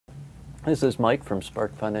This is Mike from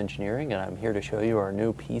SparkFun Engineering, and I'm here to show you our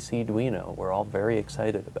new pcDuino. We're all very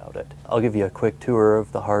excited about it. I'll give you a quick tour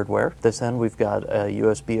of the hardware. This end we've got a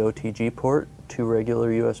USB OTG port, 2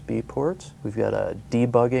 regular USB ports. We've got a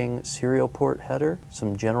debugging serial port header,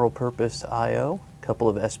 some general purpose I/O, a couple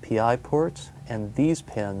of SPI ports, and these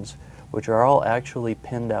pins, which are all actually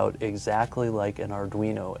pinned out exactly like an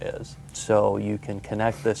Arduino is. So you can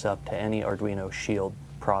connect this up to any Arduino Shield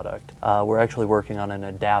product. We're actually working on an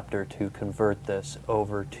adapter to convert this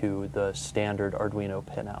over to the standard Arduino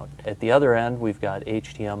pinout. At the other end, we've got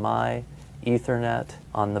HDMI, Ethernet.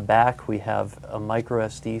 On the back, we have a micro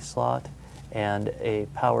SD slot and a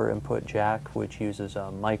power input jack, which uses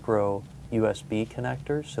a micro USB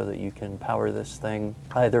connector so that you can power this thing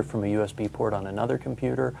either from a USB port on another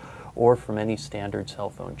computer or from any standard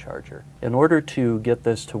cell phone charger. In order to get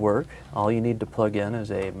this to work, all you need to plug in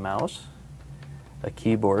is a mouse, a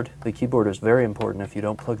keyboard. The keyboard is very important. If you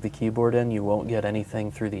don't plug the keyboard in, you won't get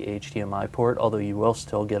anything through the HDMI port, although you will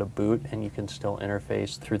still get a boot and you can still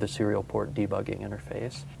interface through the serial port debugging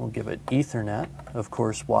interface. We'll give it Ethernet. Of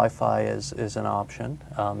course, Wi-Fi is an option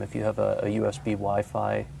if you have a USB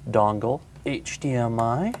Wi-Fi dongle.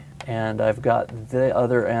 HDMI, and I've got the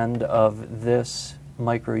other end of this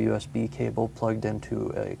micro USB cable plugged into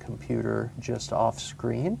a computer just off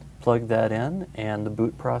screen. Plug that in and the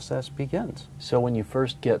boot process begins. So when you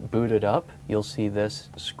first get booted up, you'll see this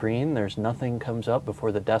screen. There's nothing comes up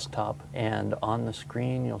before the desktop, and on the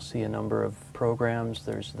screen you'll see a number of programs.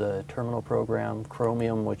 There's the terminal program,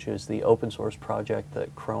 Chromium, which is the open source project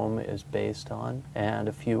that Chrome is based on, and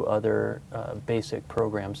a few other basic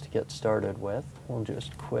programs to get started with. We'll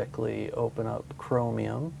just quickly open up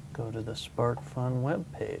Chromium, go to the SparkFun web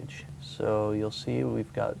page. So you'll see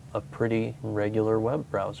we've got a pretty regular web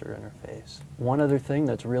browser interface. One other thing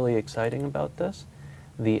that's really exciting about this,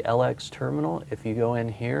 the LX terminal, if you go in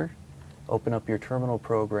here, open up your terminal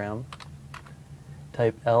program,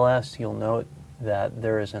 type ls, you'll note that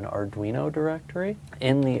there is an Arduino directory.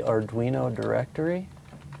 In the Arduino directory,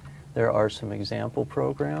 there are some example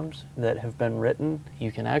programs that have been written. You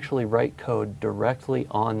can actually write code directly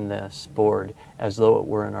on this board as though it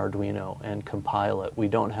were an Arduino and compile it. We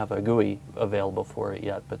don't have a GUI available for it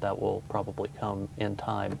yet, but that will probably come in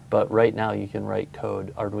time. But right now you can write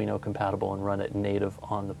code Arduino compatible and run it native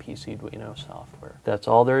on the pcDuino software. That's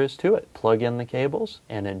all there is to it. Plug in the cables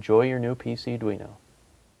and enjoy your new pcDuino.